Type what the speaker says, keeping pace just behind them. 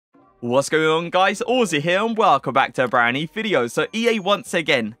What's going on, guys? Aussie here and welcome back to a brand new video. So EA once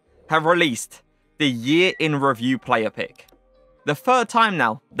again have released the year in review player pick. The third time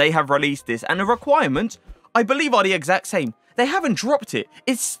now they have released this, and the requirements, I believe, are the exact same. They haven't dropped it.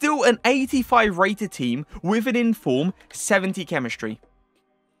 It's still an 85 rated team with an inform 70 chemistry.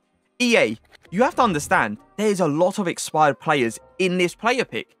 EA, you have to understand, there's a lot of expired players in this player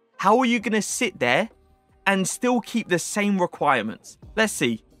pick. How are you going to sit there and still keep the same requirements? Let's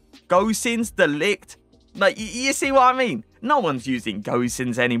see. Gosens, Delict. Like, you see what I mean? No one's using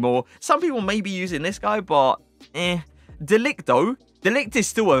Gosens anymore. Some people may be using this guy, but Delict, though. Delict is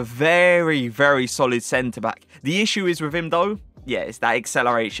still a very, very solid centre-back. The issue is with him, though, yeah, it's that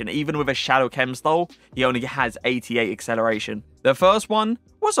acceleration. Even with a Shadow Chem style, he only has 88 acceleration. The first one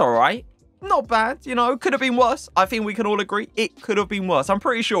was alright. Not bad, you know, could have been worse. I think we can all agree it could have been worse. I'm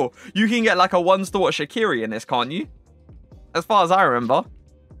pretty sure you can get like a one-star Shaqiri in this, can't you? As far as I remember.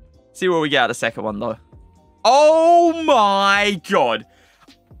 See what we get out of the second one, though. Oh my god.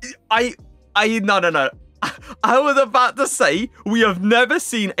 No. I was about to say, we have never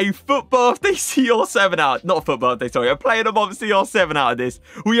seen a Foot Birthday CR7 out. Not a Foot Birthday, sorry. A Player of the Month CR7 out of this.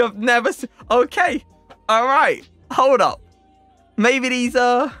 We have never seen... Okay. Alright. Hold up. Maybe these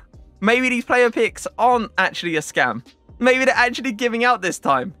player picks aren't actually a scam. Maybe they're actually giving out this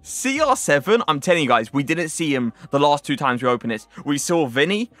time. CR7, I'm telling you guys, we didn't see him the last two times we opened this. We saw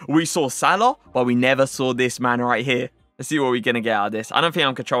Vinny, we saw Salah, but we never saw this man right here. Let's see what we're going to get out of this. I don't think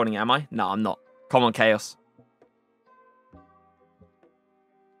I'm controlling it, am I? No, I'm not. Come on, Chaos.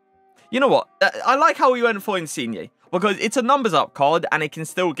 You know what? I like how we went for Insigne, because it's a numbers up card and it can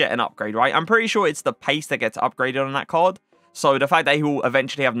still get an upgrade, right? I'm pretty sure it's the pace that gets upgraded on that card. So the fact that he will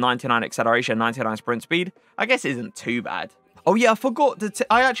eventually have 99 acceleration, 99 sprint speed, I guess isn't too bad. Oh yeah,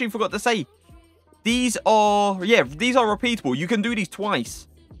 I actually forgot to say, these are repeatable. You can do these twice.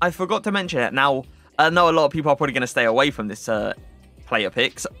 I forgot to mention it. Now, I know a lot of people are probably going to stay away from this player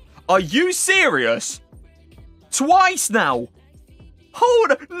picks. Are you serious? Twice now?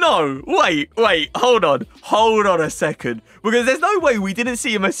 Hold on a second. Because there's no way we didn't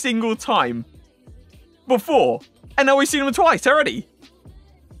see him a single time before. And now we've seen him twice already.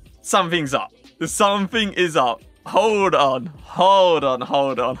 Something's up. Something is up. Hold on.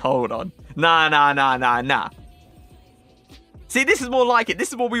 Nah. See, this is more like it. This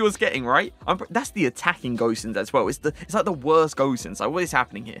is what we was getting, right? That's the attacking Gosens as well. It's like the worst Gosens. Like, what is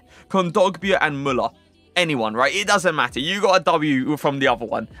happening here? Kondogbia and Mohr. Anyone, right? It doesn't matter. You got a W from the other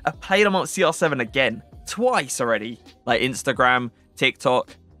one. I played him on CR7 again. Twice already. Like Instagram,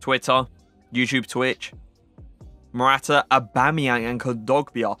 TikTok, Twitter, YouTube, Twitch. Morata, Aubameyang, and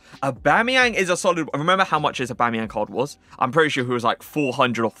Kondogbia. Aubameyang is a solid... Remember how much his Aubameyang card was? I'm pretty sure he was like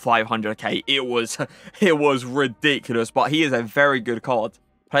 400 or 500k. It was ridiculous, but he is a very good card.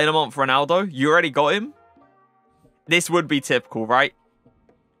 Playing him on for Ronaldo. You already got him? This would be typical, right?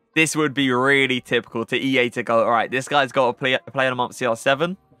 This would be really typical to EA to go, all right, this guy's got a play him on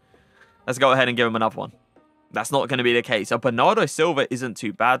CR7. Let's go ahead and give him another one. That's not going to be the case. A Bernardo Silva isn't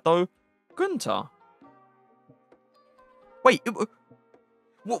too bad, though. Gunter. Wait,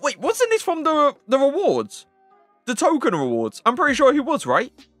 wasn't this from the rewards? The token rewards? I'm pretty sure he was,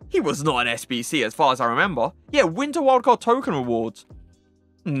 right? He was not an SBC as far as I remember. Yeah, Winter Wildcard token rewards.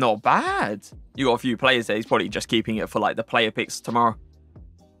 Not bad. You got a few players there. He's probably just keeping it for like the player picks tomorrow.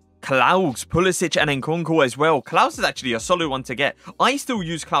 Klaus, Pulisic, and Nkunku as well. Klaus is actually a solid one to get. I still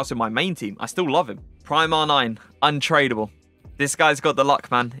use Klaus in my main team. I still love him. Prime R9, untradeable. This guy's got the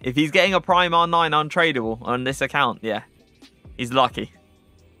luck, man. If he's getting a Prime R9 untradeable on this account, yeah. He's lucky.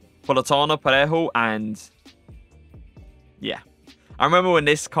 Politano, Parejo, and... yeah. I remember when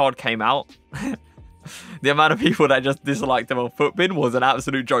this card came out, the amount of people that just disliked him on Footbin was an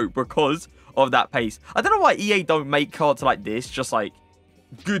absolute joke because of that pace. I don't know why EA don't make cards like this, just like,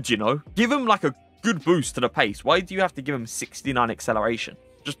 good, you know? Give him like a good boost to the pace. Why do you have to give him 69 acceleration?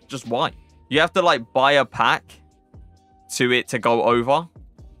 Just why? You have to like buy a pack to go over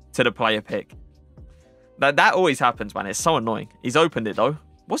to the player pick. That always happens, man. It's so annoying. He's opened it, though.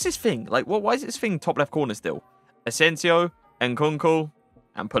 What's his thing? Like, why is his thing top left corner still? Asensio, Nkunku,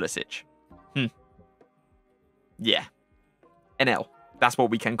 and Pulisic. Yeah. NL. That's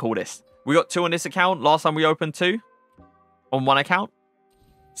what we can call this. We got 2 on this account. Last time we opened 2 on one account.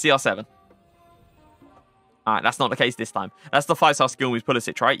 CR7. Alright, that's not the case this time. That's the 5-star skill with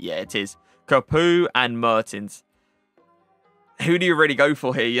Pulisic, right? Yeah, it is. Capu and Mertens. Who do you really go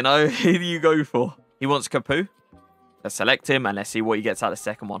for here, you know? Who do you go for? He wants Capu. Let's select him and let's see what he gets out of the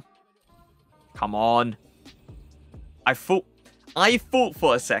second one. Come on. I thought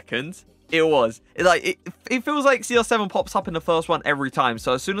for a second It was. It feels like CR7 pops up in the first one every time.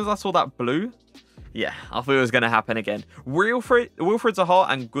 So as soon as I saw that blue, yeah, I thought it was going to happen again. Wilfred Zaha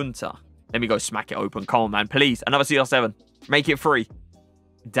and Gunter. Let me go smack it open. Come on, man. Please. Another CR7. Make it free.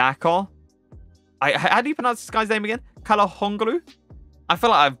 Dakar. How do you pronounce this guy's name again? Kalahonglu? I feel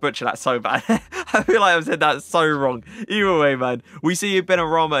like I've butchered that so bad. I feel like I've said that so wrong. Either way, man. We see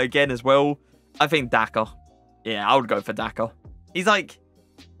Benarama again as well. I think Dakar. Yeah, I would go for Dakar. He's like,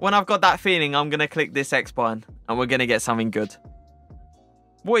 when I've got that feeling, I'm going to click this X button and we're going to get something good.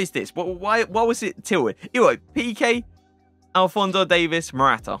 What is this? Why was it tilted? Anyway, PK, Alphonso Davies,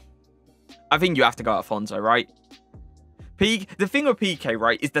 Morata. I think you have to go Alphonso, right? The thing with PK,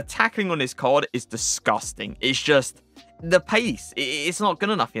 right, is the tackling on this card is disgusting. It's just the pace. It's not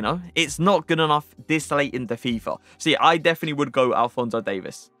good enough, you know? It's not good enough this late into FIFA. So yeah, I definitely would go Alphonso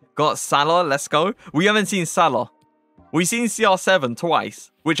Davies. Got Salah, let's go. We haven't seen Salah. We've seen CR7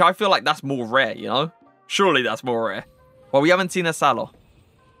 twice, which I feel like that's more rare, you know? Surely that's more rare. Well, we haven't seen a Salah.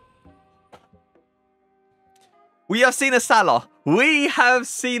 We have seen a Salah. We have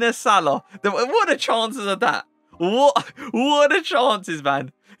seen a Salah. What are the chances of that? What are the chances,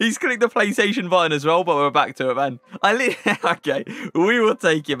 man? He's clicked the PlayStation button as well, but we're back to it, man. Okay, we will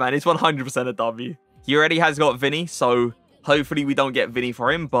take it, man. It's 100% a W. He already has got Vinny, so hopefully we don't get Vinny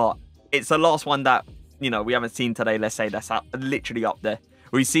for him, but it's the last one that, you know, we haven't seen today. Let's say that's literally up there.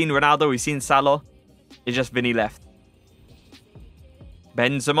 We've seen Ronaldo, we've seen Salah. It's just Vinny left.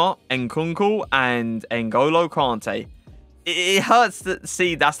 Benzema, Nkunku, and N'Golo Kante. It hurts to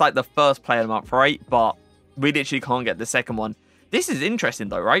see that's like the first player of the month, right? But we literally can't get the second one. This is interesting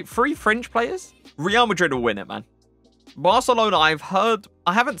though, right? 3 French players? Real Madrid will win it, man. Barcelona, I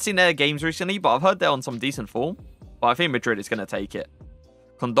haven't seen their games recently, but I've heard they're on some decent form. But I think Madrid is going to take it.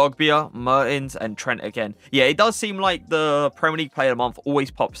 Kondogbia, Mertens, and Trent again. Yeah, it does seem like the Premier League player of the month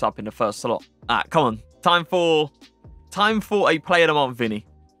always pops up in the first slot. Come on. Time for a player of the month, Vinny.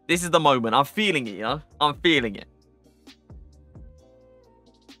 This is the moment. I'm feeling it, you know? I'm feeling it.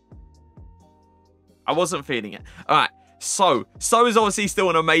 I wasn't feeling it. All right. So is obviously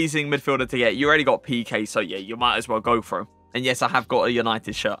still an amazing midfielder to get. You already got PK, so yeah, you might as well go for him. And yes, I have got a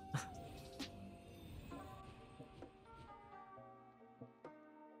United shirt.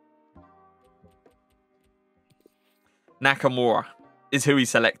 Nakamura is who he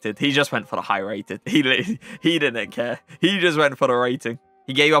selected. He just went for the high rated. He didn't care. He just went for the rating.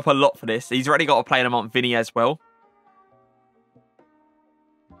 He gave up a lot for this. He's already got a player of the month, Vinny, as well.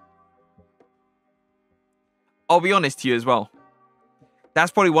 I'll be honest to you as well.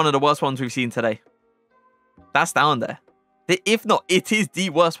 That's probably one of the worst ones we've seen today. That's down there. If not, it is the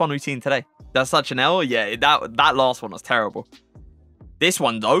worst one we've seen today. That's such an L. Yeah, that last one was terrible. This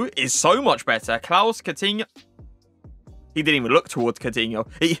one, though, is so much better. Klaus Coutinho. He didn't even look towards Coutinho.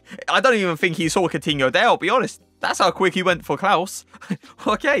 I don't even think he saw Coutinho there, I'll be honest. That's how quick he went for Klaus.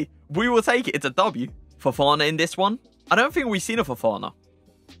 Okay, we will take it. It's a W. Fofana in this one. I don't think we've seen a Fofana.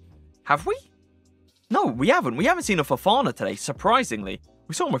 Have we? No, we haven't. We haven't seen a Fofana today, surprisingly.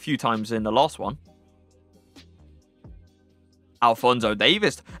 We saw him a few times in the last one. Alphonso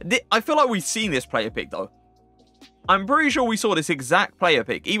Davies. I feel like we've seen this player pick, though. I'm pretty sure we saw this exact player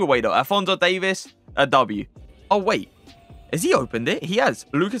pick. Either way, though. Alphonso Davies, a W. Oh, wait. Has he opened it? He has.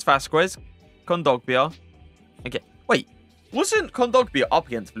 Lucas Vazquez, Kondogbia. Okay. Wait. Wasn't Kondogbia up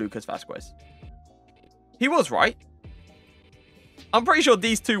against Lucas Vazquez? He was, right? I'm pretty sure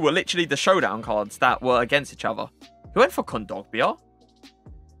these two were literally the showdown cards that were against each other. He went for Kondogbia.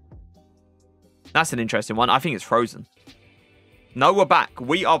 That's an interesting one. I think it's frozen. No, we're back.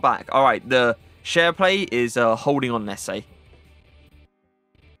 We are back. All right. The share play is holding on, let's say.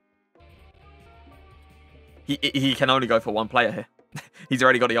 He can only go for one player here. He's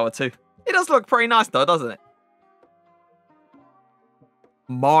already got the other two. It does look pretty nice, though, doesn't it?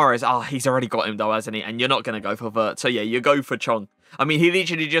 Mohr is... Oh, he's already got him, though, hasn't he? And you're not going to go for Vert. So, yeah, you go for Chong. I mean, he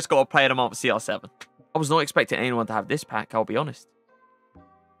literally just got a player of the month for CR7. I was not expecting anyone to have this pack, I'll be honest.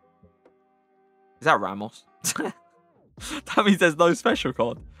 Is that Ramos? That means there's no special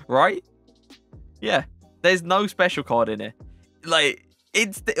card, right? Yeah, there's no special card in it. Like...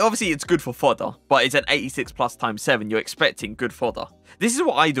 Obviously it's good for fodder, but it's an 86 plus times 7. You're expecting good fodder. This is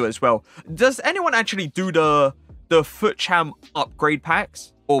what I do as well. Does anyone actually do the foot cham upgrade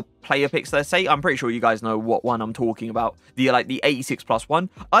packs or player picks? Let's say I'm pretty sure you guys know what one I'm talking about. The 86 plus one.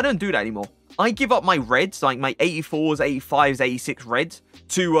 I don't do that anymore. I give up my reds, like my 84s, 85s, 86 reds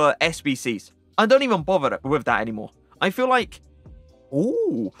to SBCs. I don't even bother with that anymore. I feel like.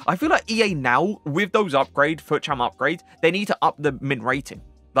 Ooh, I feel like EA now, with those foot cham upgrades, they need to up the min rating.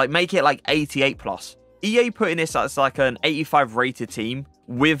 Like, make it like 88 plus. EA putting this as like an 85 rated team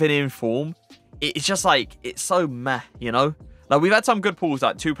with an inform, it's just like, it's so meh, you know? Like, we've had some good pulls,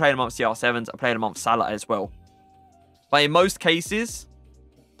 like 2 player of the month CR7s, a player of the month Salah as well. But in most cases,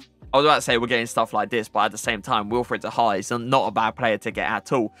 I was about to say we're getting stuff like this, but at the same time, Wilfred Zaha is not a bad player to get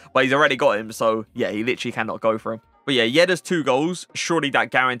at all. But he's already got him, so yeah, he literally cannot go for him. But yeah, Yeda's 2 goals. Surely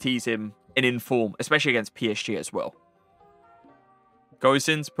that guarantees him an inform, especially against PSG as well.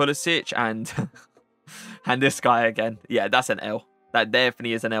 Gosens, Pulisic, and and this guy again. Yeah, that's an L. That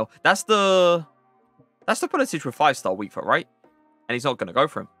definitely is an L. That's the Pulisic with 5-star weak foot, right? And he's not going to go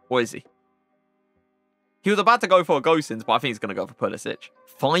for him. Or is he? He was about to go for a Gosens, but I think he's going to go for Pulisic.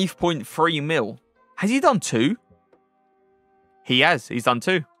 5.3 mil. Has he done 2? He has. He's done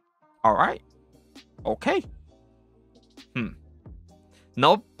 2. All right. Okay.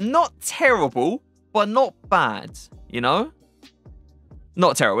 Not terrible, but not bad. You know?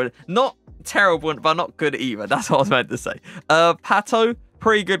 Not terrible. Not terrible, but not good either. That's what I was meant to say. Pato,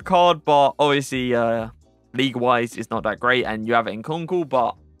 pretty good card, but obviously league-wise, it's not that great. And you have it in Kunkel,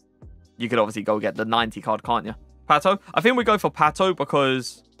 but you could obviously go get the 90 card, can't you? Pato. I think we go for Pato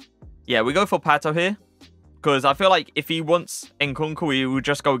because... Yeah, we go for Pato here. Because I feel like if he wants Nkunku, he will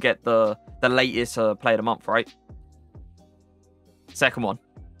just go get the latest player of the month, right? Second one.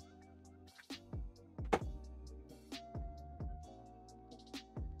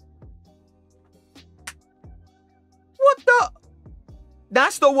 What the?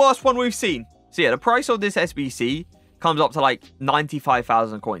 That's the worst one we've seen. So yeah, the price of this SBC comes up to like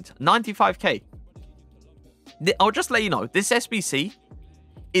 95,000 coins. 95k. I'll just let you know, this SBC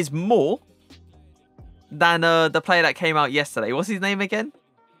is more than the player that came out yesterday. What's his name again?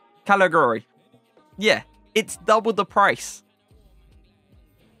 Caligari. Yeah, it's double the price.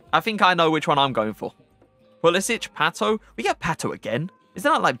 I think I know which one I'm going for. Pulisic, Pato. We get Pato again. Isn't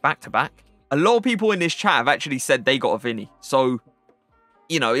that like back-to-back? A lot of people in this chat have actually said they got a Vinny. So,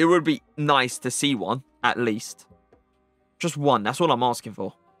 you know, it would be nice to see one, at least. Just one. That's all I'm asking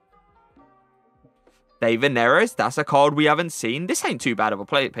for. David Neres. That's a card we haven't seen. This ain't too bad of a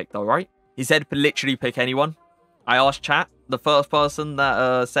player pick, though, right? He said literally pick anyone. I asked chat. The first person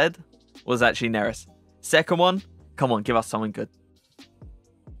that said was actually Neres. Second one, come on, give us something good.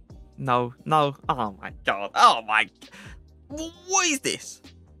 No. Oh, my God. Oh, my. What is this?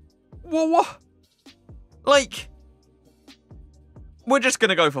 What? Like, we're just going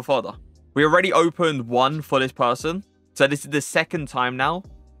to go for fodder. We already opened one for this person. So this is the second time now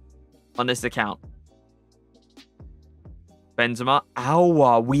on this account. Benzema.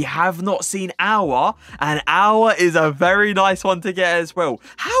 Aua. We have not seen Aua. And Aua is a very nice one to get as well.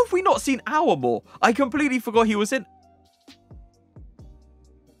 How have we not seen Aua more? I completely forgot he was in.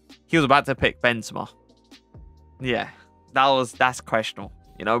 He was about to pick Benzema. Yeah. That's questionable.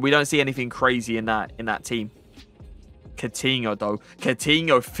 You know, we don't see anything crazy in that team. Coutinho, though.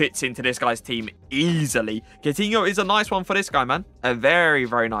 Coutinho fits into this guy's team easily. Coutinho is a nice one for this guy, man. A very,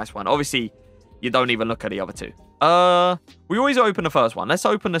 very nice one. Obviously, you don't even look at the other two. We always open the first one. Let's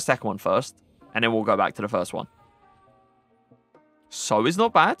open the second one first. And then we'll go back to the first one. So is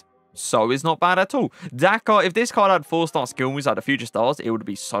not bad. So is not bad at all. Dakar, if this card had 4-star skill moves like the future stars, it would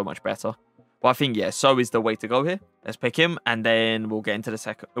be so much better. But I think, yeah, so is the way to go here. Let's pick him. And then we'll get into the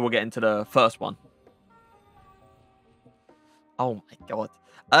second. We'll get into the first one. Oh my God.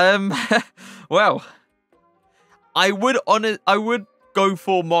 Well, I would go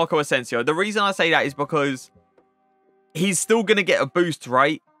for Marco Asensio. The reason I say that is because he's still going to get a boost,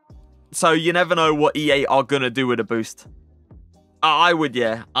 right? So you never know what EA are going to do with a boost. I would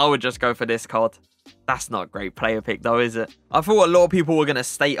just go for this card. That's not a great player pick though, is it? I thought a lot of people were going to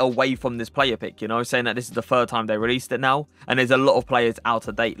stay away from this player pick, you know, saying that this is the third time they released it now. And there's a lot of players out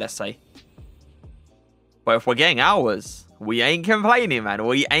of date, let's say. But if we're getting ours, we ain't complaining, man.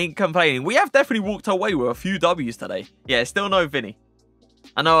 We ain't complaining. We have definitely walked away with a few W's today. Yeah, still no Vinny.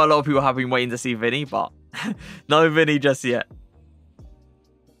 I know a lot of people have been waiting to see Vinny, but no Vinny just yet.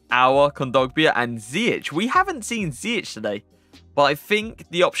 Our Kondogbia and Ziyech. We haven't seen Ziyech today. But I think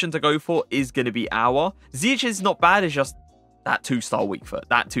the option to go for is going to be our. Ziyech is not bad. It's just that 2-star weak foot.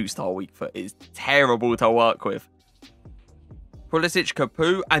 That 2-star weak foot is terrible to work with. Pulisic,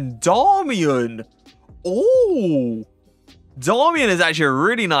 Capu, and Darmian. Oh, Darmian is actually a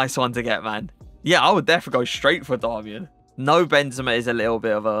really nice one to get, man. Yeah, I would definitely go straight for Darmian. No Benzema is a little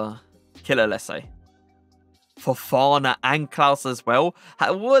bit of a killer, let's say. Fofana and Klaus as well.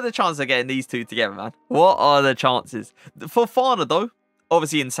 What are the chances of getting these two together, man? What are the chances? Fofana, though,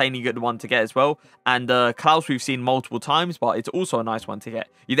 obviously insanely good one to get as well. And Klaus we've seen multiple times, but it's also a nice one to get.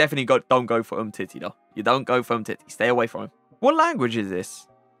 You definitely don't go for Umtiti, though. You don't go for Umtiti. Stay away from him. What language is this?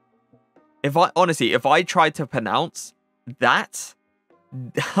 If I tried to pronounce that,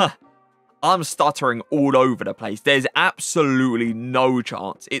 I'm stuttering all over the place. There's absolutely no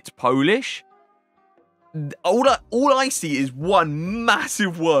chance. It's Polish. All I see is one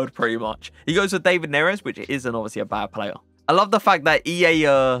massive word, pretty much. He goes with David Neres, which isn't obviously a bad player. I love the fact that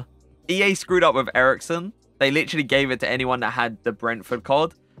EA screwed up with Ericsson. They literally gave it to anyone that had the Brentford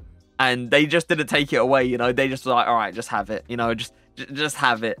card, and they just didn't take it away. You know, they just were like, all right, just have it. You know, just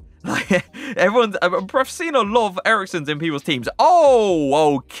have it. Like, I've seen a lot of Ericssons in people's teams.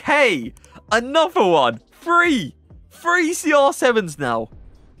 Oh, okay, another one. Three CR7s now.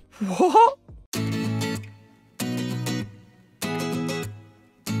 What?